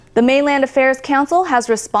The Mainland Affairs Council has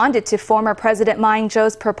responded to former President Ma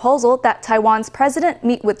Ying-jeou's proposal that Taiwan's president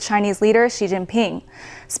meet with Chinese leader Xi Jinping.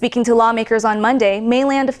 Speaking to lawmakers on Monday,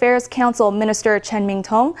 Mainland Affairs Council Minister Chen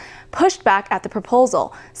Ming-tong pushed back at the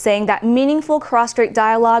proposal, saying that meaningful cross-strait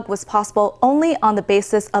dialogue was possible only on the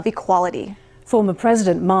basis of equality. Former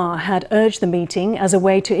President Ma had urged the meeting as a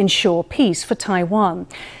way to ensure peace for Taiwan.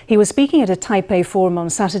 He was speaking at a Taipei forum on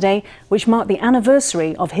Saturday, which marked the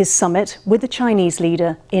anniversary of his summit with the Chinese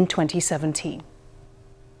leader in 2017.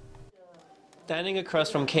 Standing across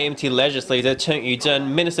from KMT legislator Chen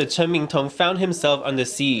Yuzhen, Minister Chen Ming-tong found himself under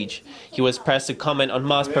siege. He was pressed to comment on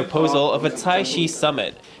Ma's proposal of a Tsai-Xi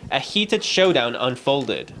summit. A heated showdown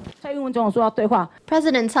unfolded.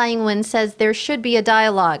 President Tsai Ing-wen says there should be a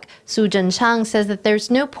dialogue. Su Zhenchang says that there's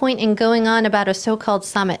no point in going on about a so-called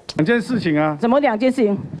summit.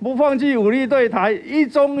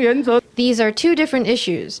 These are two different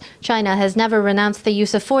issues. China has never renounced the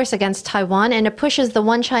use of force against Taiwan, and it pushes the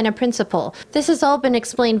One China principle. This has all been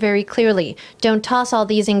explained very clearly. Don't toss all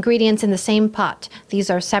these ingredients in the same pot. These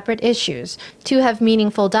are separate issues. To have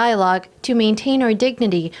meaningful dialogue, to maintain our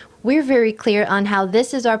dignity, we're very clear on how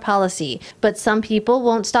this is our policy, but some people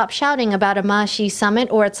won't stop shouting about a Ma-Xi summit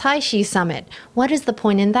or a Tsai-Xi summit. What is the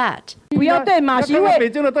point in that?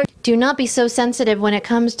 Do not be so sensitive when it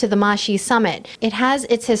comes to the Ma-Xi summit. It has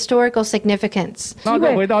its historical significance.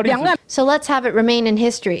 So let's have it remain in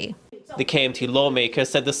history. The KMT lawmaker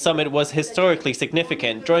said the summit was historically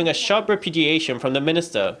significant, drawing a sharp repudiation from the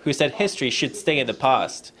minister, who said history should stay in the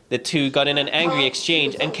past. The two got in an angry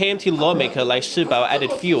exchange, and KMT lawmaker Lai Shibao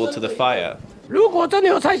added fuel to the fire.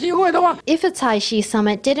 If a Tsai-Xi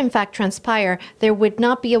summit did in fact transpire, there would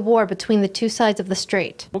not be a war between the two sides of the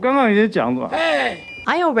strait.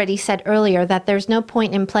 I already said earlier that there's no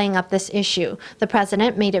point in playing up this issue. The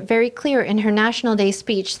president made it very clear in her National Day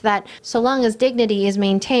speech that so long as dignity is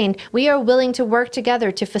maintained, we are willing to work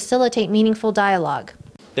together to facilitate meaningful dialogue.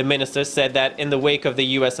 The minister said that in the wake of the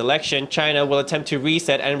U.S. election, China will attempt to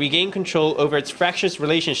reset and regain control over its fractious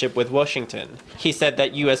relationship with Washington. He said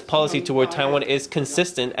that U.S. policy toward Taiwan is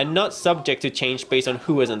consistent and not subject to change based on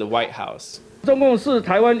who is in the White House. China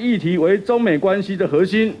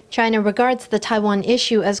regards the Taiwan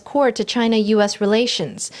issue as core to China-U.S.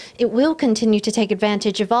 relations. It will continue to take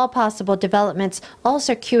advantage of all possible developments, all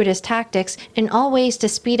circuitous tactics, and all ways to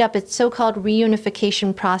speed up its so-called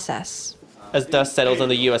reunification process. As dust settles on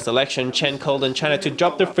the U.S. election, Chen called on China to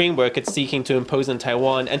drop the framework it's seeking to impose on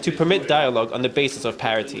Taiwan and to permit dialogue on the basis of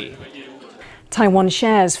parity. Taiwan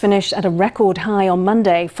shares finished at a record high on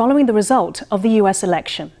Monday following the result of the U.S.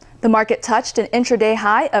 election. The market touched an intraday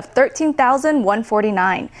high of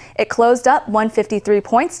 13,149. It closed up 153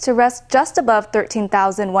 points to rest just above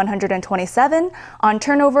 13,127 on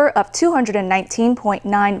turnover of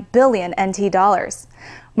 219.9 billion NT dollars.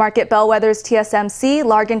 Market bellwethers TSMC,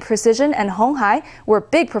 Largan Precision, and Hon Hai were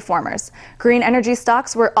big performers. Green energy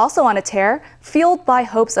stocks were also on a tear, fueled by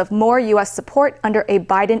hopes of more U.S. support under a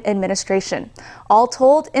Biden administration. All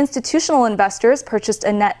told, institutional investors purchased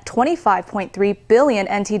a net 25.3 billion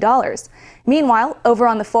NT dollars. Meanwhile, over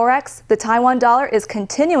on the Forex, the Taiwan dollar is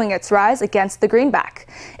continuing its rise against the greenback.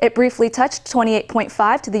 It briefly touched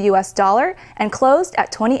 28.5 to the U.S. dollar and closed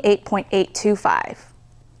at 28.825.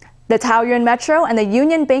 The Taoyuan Metro and the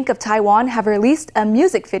Union Bank of Taiwan have released a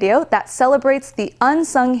music video that celebrates the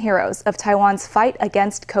unsung heroes of Taiwan's fight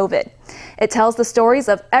against COVID. It tells the stories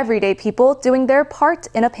of everyday people doing their part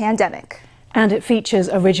in a pandemic. And it features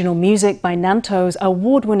original music by Nanto's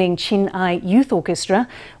award-winning Chin Ai Youth Orchestra,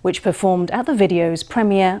 which performed at the video's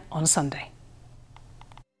premiere on Sunday.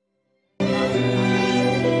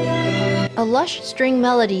 A lush string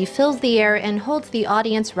melody fills the air and holds the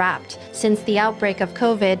audience rapt. Since the outbreak of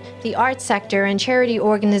COVID, the arts sector and charity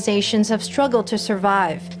organizations have struggled to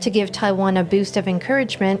survive. To give Taiwan a boost of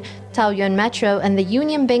encouragement, Taoyuan Metro and the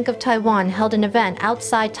Union Bank of Taiwan held an event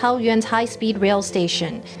outside Taoyuan's high-speed rail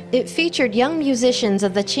station. It featured young musicians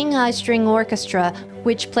of the Chin Ai String Orchestra,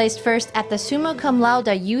 which placed first at the Summa Cum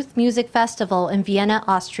Laude Youth Music Festival in Vienna,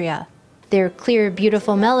 Austria. Their clear,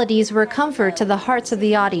 beautiful melodies were comfort to the hearts of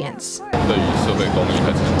the audience.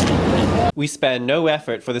 We spare no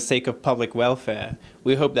effort for the sake of public welfare.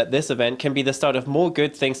 We hope that this event can be the start of more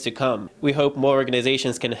good things to come. We hope more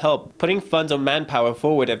organizations can help, putting funds or manpower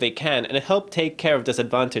forward if they can, and help take care of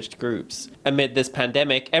disadvantaged groups. Amid this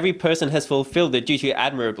pandemic, every person has fulfilled their duty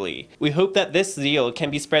admirably. We hope that this zeal can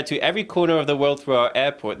be spread to every corner of the world through our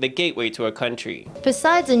airport, the gateway to our country.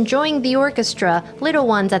 Besides enjoying the orchestra, little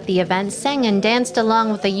ones at the event sang and danced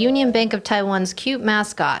along with the Union Bank of Taiwan's cute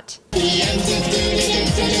mascot. The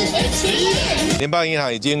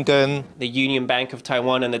Union Bank of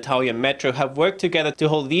Taiwan and the Taoyuan Metro have worked together to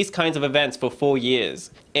hold these kinds of events for 4 years.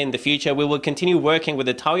 In the future, we will continue working with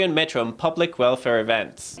the Taoyuan Metro on public welfare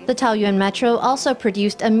events. The Taoyuan Metro also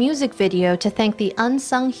produced a music video to thank the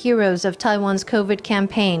unsung heroes of Taiwan's COVID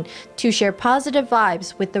campaign to share positive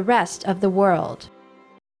vibes with the rest of the world.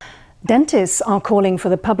 Dentists are calling for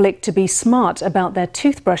the public to be smart about their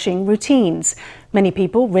toothbrushing routines. Many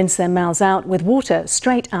people rinse their mouths out with water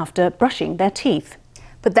straight after brushing their teeth.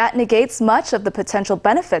 But that negates much of the potential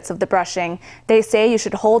benefits of the brushing. They say you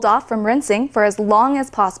should hold off from rinsing for as long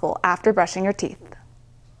as possible after brushing your teeth.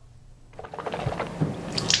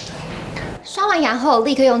 刷完牙后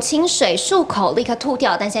立刻用清水漱口，立刻吐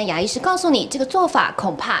掉。但现在牙医师告诉你，这个做法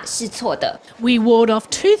恐怕是错的。 We ward off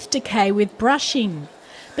tooth decay with brushing.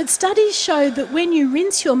 But studies show that when you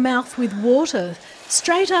rinse your mouth with water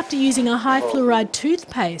straight after using a high fluoride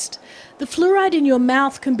toothpaste, the fluoride in your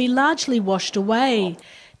mouth can be largely washed away,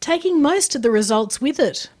 taking most of the results with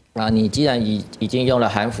it.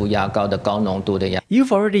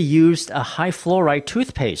 You've already used a high fluoride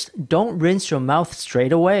toothpaste. Don't rinse your mouth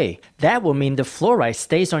straight away. That will mean the fluoride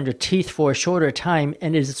stays on your teeth for a shorter time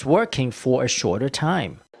and is working for a shorter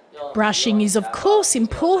time. Brushing is of course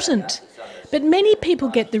important, but many people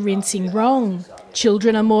get the rinsing wrong.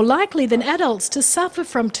 Children are more likely than adults to suffer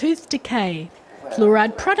from tooth decay.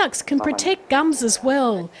 Fluoride products can protect gums as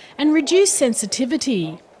well and reduce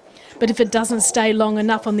sensitivity. But if it doesn't stay long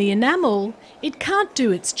enough on the enamel, it can't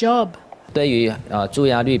do its job.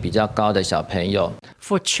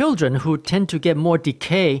 For children who tend to get more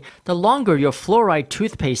decay, the longer your fluoride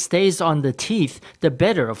toothpaste stays on the teeth, the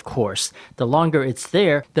better, of course. The longer it's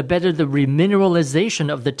there, the better the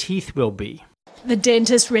remineralization of the teeth will be. The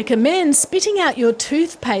dentist recommends spitting out your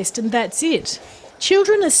toothpaste and that's it.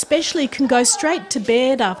 Children especially can go straight to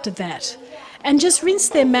bed after that and just rinse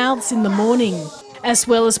their mouths in the morning. As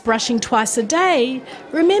well as brushing twice a day,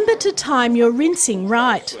 remember to time your rinsing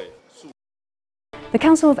right. The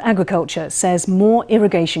Council of Agriculture says more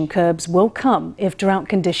irrigation curbs will come if drought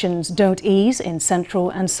conditions don't ease in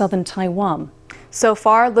central and southern Taiwan. So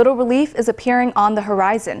far, little relief is appearing on the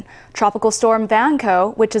horizon. Tropical storm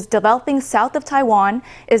Vanco, which is developing south of Taiwan,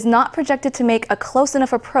 is not projected to make a close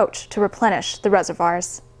enough approach to replenish the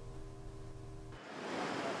reservoirs.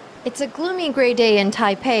 It's a gloomy gray day in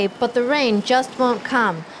Taipei, but the rain just won't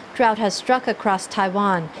come. Drought has struck across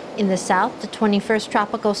Taiwan. In the south, the 21st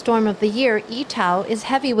tropical storm of the year, Yitao, is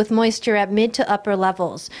heavy with moisture at mid to upper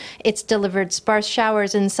levels. It's delivered sparse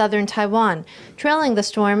showers in southern Taiwan. Trailing the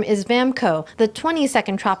storm is Vamco, the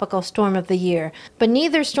 22nd tropical storm of the year. But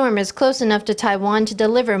neither storm is close enough to Taiwan to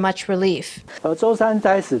deliver much relief.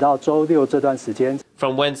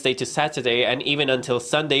 From Wednesday to Saturday and even until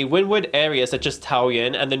Sunday, windward areas such as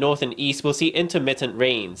Taoyuan and the north and east will see intermittent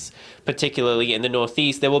rains. Particularly in the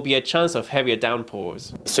northeast, there will be a chance of heavier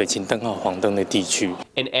downpours.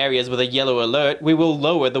 In areas with a yellow alert, we will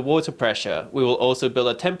lower the water pressure. We will also build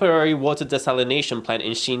a temporary water desalination plant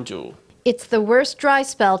in Hsinchu. It's the worst dry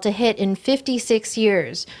spell to hit in 56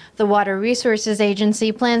 years. The Water Resources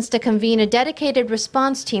Agency plans to convene a dedicated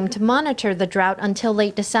response team to monitor the drought until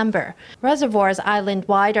late December. Reservoirs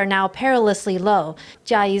island-wide are now perilously low.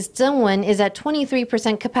 Jiayi's Zhenwen is at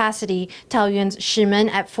 23% capacity, Taoyuan's Shimen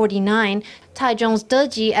at 49%, Taichung's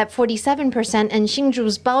Deji at 47%, and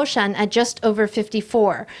Hsinchu's Baoshan at just over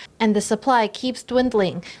 54%. And the supply keeps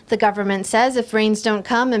dwindling. The government says if rains don't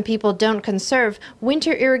come and people don't conserve,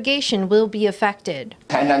 winter irrigation will be affected.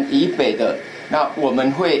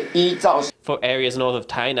 For areas north of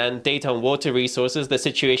Tainan, data on water resources, the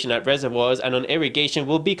situation at reservoirs, and on irrigation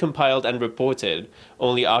will be compiled and reported.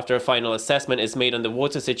 Only after a final assessment is made on the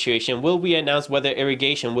water situation will we announce whether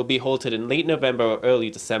irrigation will be halted in late November or early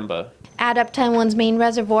December. Add up Taiwan's main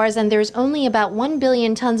reservoirs and there's only about 1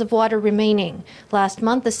 billion tons of water remaining. Last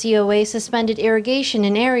month, the COA suspended irrigation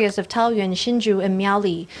in areas of Taoyuan, Hsinchu, and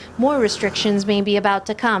Miaoli. More restrictions may be about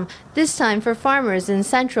to come, this time for farmers in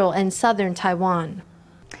central and southern Taiwan.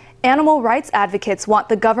 Animal rights advocates want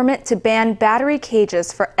the government to ban battery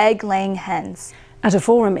cages for egg-laying hens. At a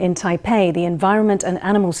forum in Taipei, the Environment and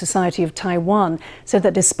Animal Society of Taiwan said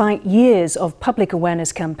that despite years of public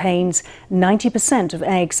awareness campaigns, 90% of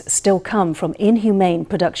eggs still come from inhumane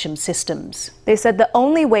production systems. They said the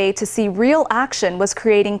only way to see real action was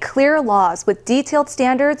creating clear laws with detailed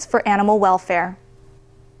standards for animal welfare.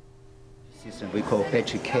 System we call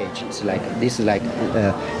battery cage. This is like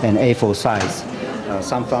an A4 size.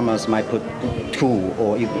 Some farmers might put 2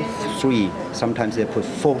 or even 3. Sometimes they put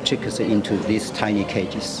 4 chickens into these tiny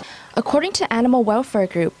cages. According to Animal Welfare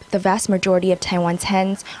Group, the vast majority of Taiwan's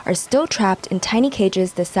hens are still trapped in tiny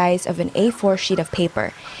cages the size of an A4 sheet of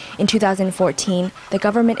paper. In 2014, the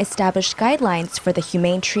government established guidelines for the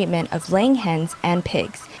humane treatment of laying hens and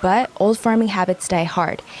pigs. But old farming habits die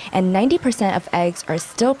hard, and 90% of eggs are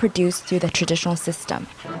still produced through the traditional system.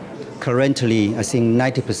 Currently, I think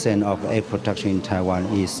 90% of egg production in Taiwan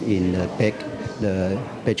is in the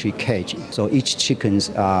battery cage. So each chickens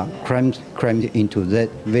are crammed into that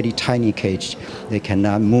very tiny cage. They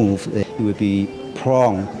cannot move. It will be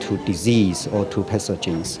prone to disease or to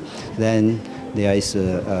pathogens. Then there is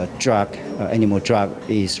a drug, animal drug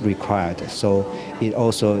is required. So it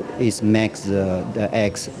also makes the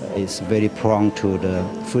eggs is very prone to the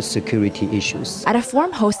food security issues. At a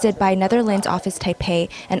forum hosted by Netherlands Office Taipei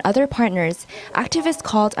and other partners, activists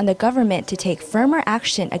called on the government to take firmer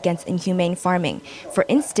action against inhumane farming, for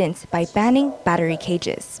instance, by banning battery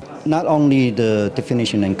cages. Not only the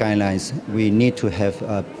definition and guidelines, we need to have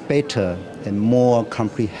a better and more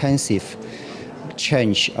comprehensive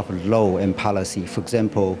change of law and policy. For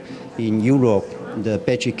example, in Europe, the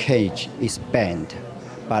battery cage is banned,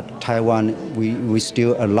 but Taiwan, we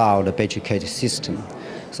still allow the battery cage system.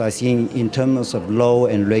 So I think in terms of law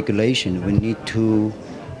and regulation, we need to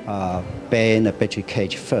ban the battery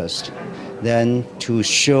cage first, then to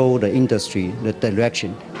show the industry the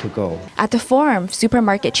direction to go. At the forum,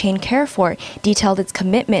 supermarket chain Carrefour detailed its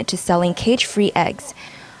commitment to selling cage-free eggs.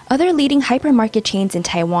 Other leading hypermarket chains in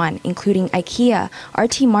Taiwan, including IKEA,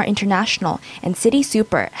 RT Mart International, and City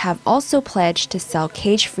Super, have also pledged to sell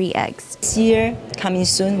cage-free eggs. This year, coming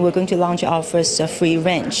soon, we're going to launch our first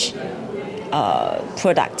free-range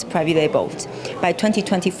product, private labeled. By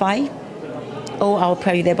 2025, all our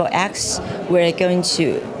private label eggs we're going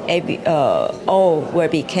to all will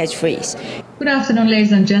be cage-free. Good afternoon,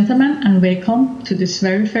 ladies and gentlemen, and welcome to this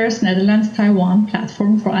very first Netherlands-Taiwan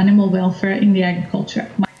platform for animal welfare in the agriculture.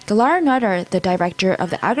 Galara Nutter, the director of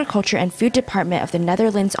the Agriculture and Food Department of the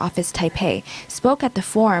Netherlands Office Taipei, spoke at the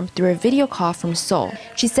forum through a video call from Seoul.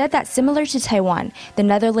 She said that similar to Taiwan, the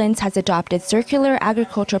Netherlands has adopted circular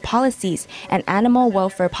agricultural policies and animal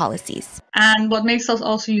welfare policies. And what makes us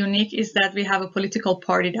also unique is that we have a political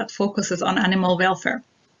party that focuses on animal welfare.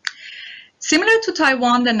 Similar to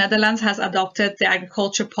Taiwan, the Netherlands has adopted the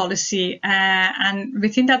agriculture policy, and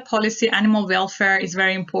within that policy, animal welfare is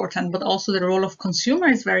very important, but also the role of consumer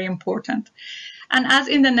is very important. And as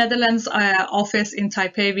in the Netherlands office in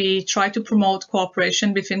Taipei, we try to promote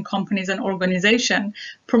cooperation between companies and organizations,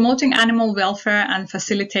 promoting animal welfare and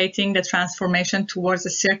facilitating the transformation towards a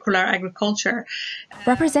circular agriculture.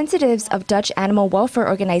 Representatives of Dutch animal welfare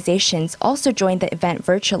organizations also joined the event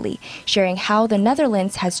virtually, sharing how the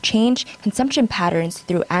Netherlands has changed consumption patterns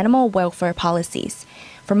through animal welfare policies.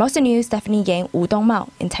 For Mosa News, Stephanie Yang, Wu Dongmao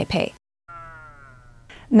in Taipei.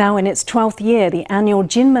 Now in its 12th year, the annual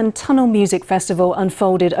Jinmen Tunnel Music Festival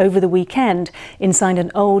unfolded over the weekend inside an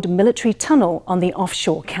old military tunnel on the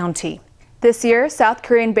offshore county. This year, South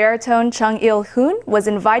Korean baritone Chung Il-hoon was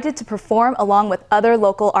invited to perform along with other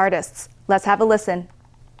local artists. Let's have a listen.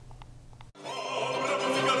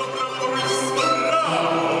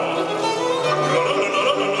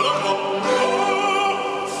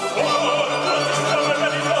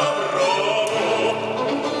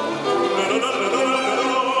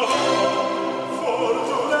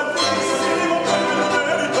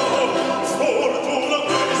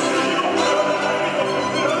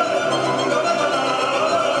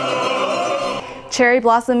 Cherry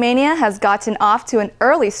Blossom Mania has gotten off to an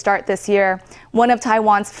early start this year. One of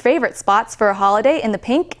Taiwan's favorite spots for a holiday in the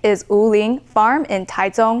pink is Wuling Farm in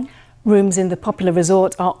Taichung. Rooms in the popular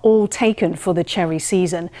resort are all taken for the cherry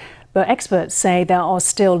season, but experts say there are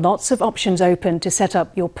still lots of options open to set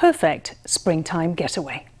up your perfect springtime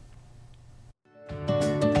getaway.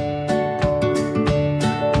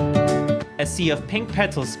 A sea of pink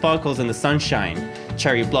petals sparkles in the sunshine.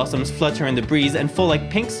 Cherry blossoms flutter in the breeze and fall like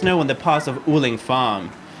pink snow on the paths of Wuling Farm.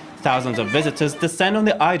 Thousands of visitors descend on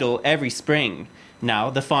the idol every spring. Now,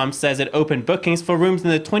 the farm says it opened bookings for rooms in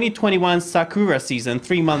the 2021 Sakura season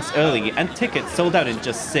 3 months early, and tickets sold out in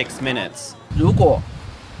just 6 minutes.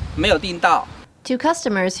 To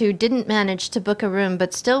customers who didn't manage to book a room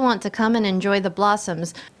but still want to come and enjoy the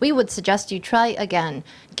blossoms, we would suggest you try again.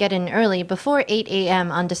 Get in early before 8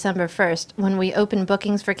 a.m. on December 1st when we open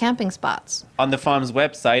bookings for camping spots. On the farm's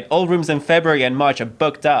website, all rooms in February and March are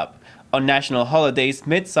booked up. On national holidays,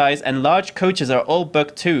 mid-size and large coaches are all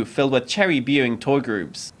booked too, filled with cherry viewing tour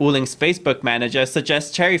groups. Wuling's Facebook manager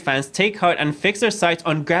suggests cherry fans take heart and fix their sights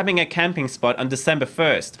on grabbing a camping spot on December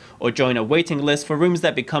 1st, or join a waiting list for rooms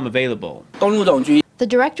that become available. The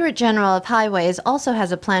Directorate General of Highways also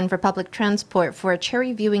has a plan for public transport for a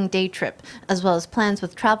cherry viewing day trip, as well as plans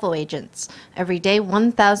with travel agents. Every day,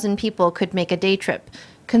 1,000 people could make a day trip.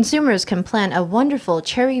 Consumers can plan a wonderful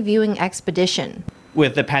cherry viewing expedition.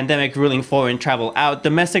 With the pandemic ruling foreign travel out,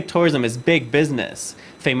 domestic tourism is big business.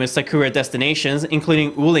 Famous sakura destinations,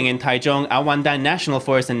 including Wuling in Taichung, Awandan National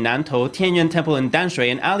Forest in Nantou, Tianyuan Temple in Danshui,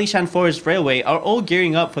 and Alishan Forest Railway are all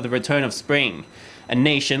gearing up for the return of spring. A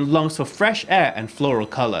nation longs for fresh air and floral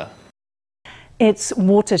color. It's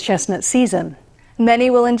water chestnut season. Many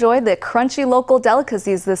will enjoy the crunchy local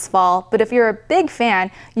delicacies this fall, but if you're a big fan,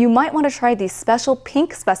 you might want to try these special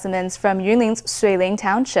pink specimens from Yunlin's Suiling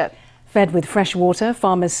Township. Fed with fresh water,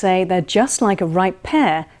 farmers say they're just like a ripe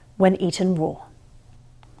pear when eaten raw.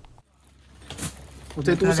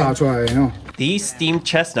 These steamed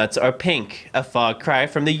chestnuts are pink, a far cry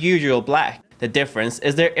from the usual black. The difference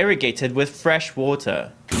is they're irrigated with fresh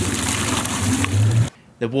water.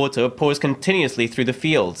 The water pours continuously through the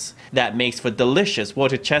fields. That makes for delicious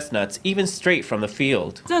water chestnuts, even straight from the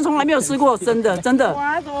field.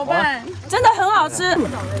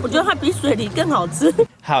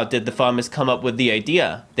 How did the farmers come up with the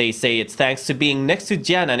idea? They say it's thanks to being next to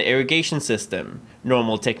Jianan irrigation system.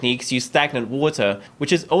 Normal techniques use stagnant water,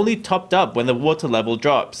 which is only topped up when the water level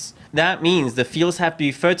drops. That means the fields have to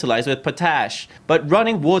be fertilized with potash, but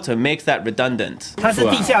running water makes that redundant.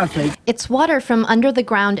 It's water from under the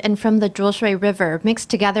ground and from the Zhuoshui River mixed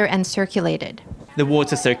together and circulated. The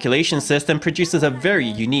water circulation system produces a very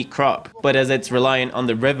unique crop, but as it's reliant on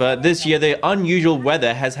the river, this year the unusual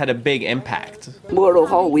weather has had a big impact.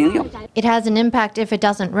 It has an impact if it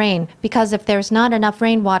doesn't rain, because if there's not enough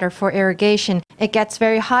rainwater for irrigation, it gets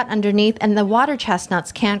very hot underneath and the water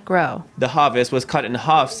chestnuts can't grow. The harvest was cut in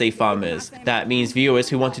half, say farmers. That means viewers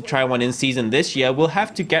who want to try one in season this year will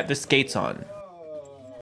have to get their skates on.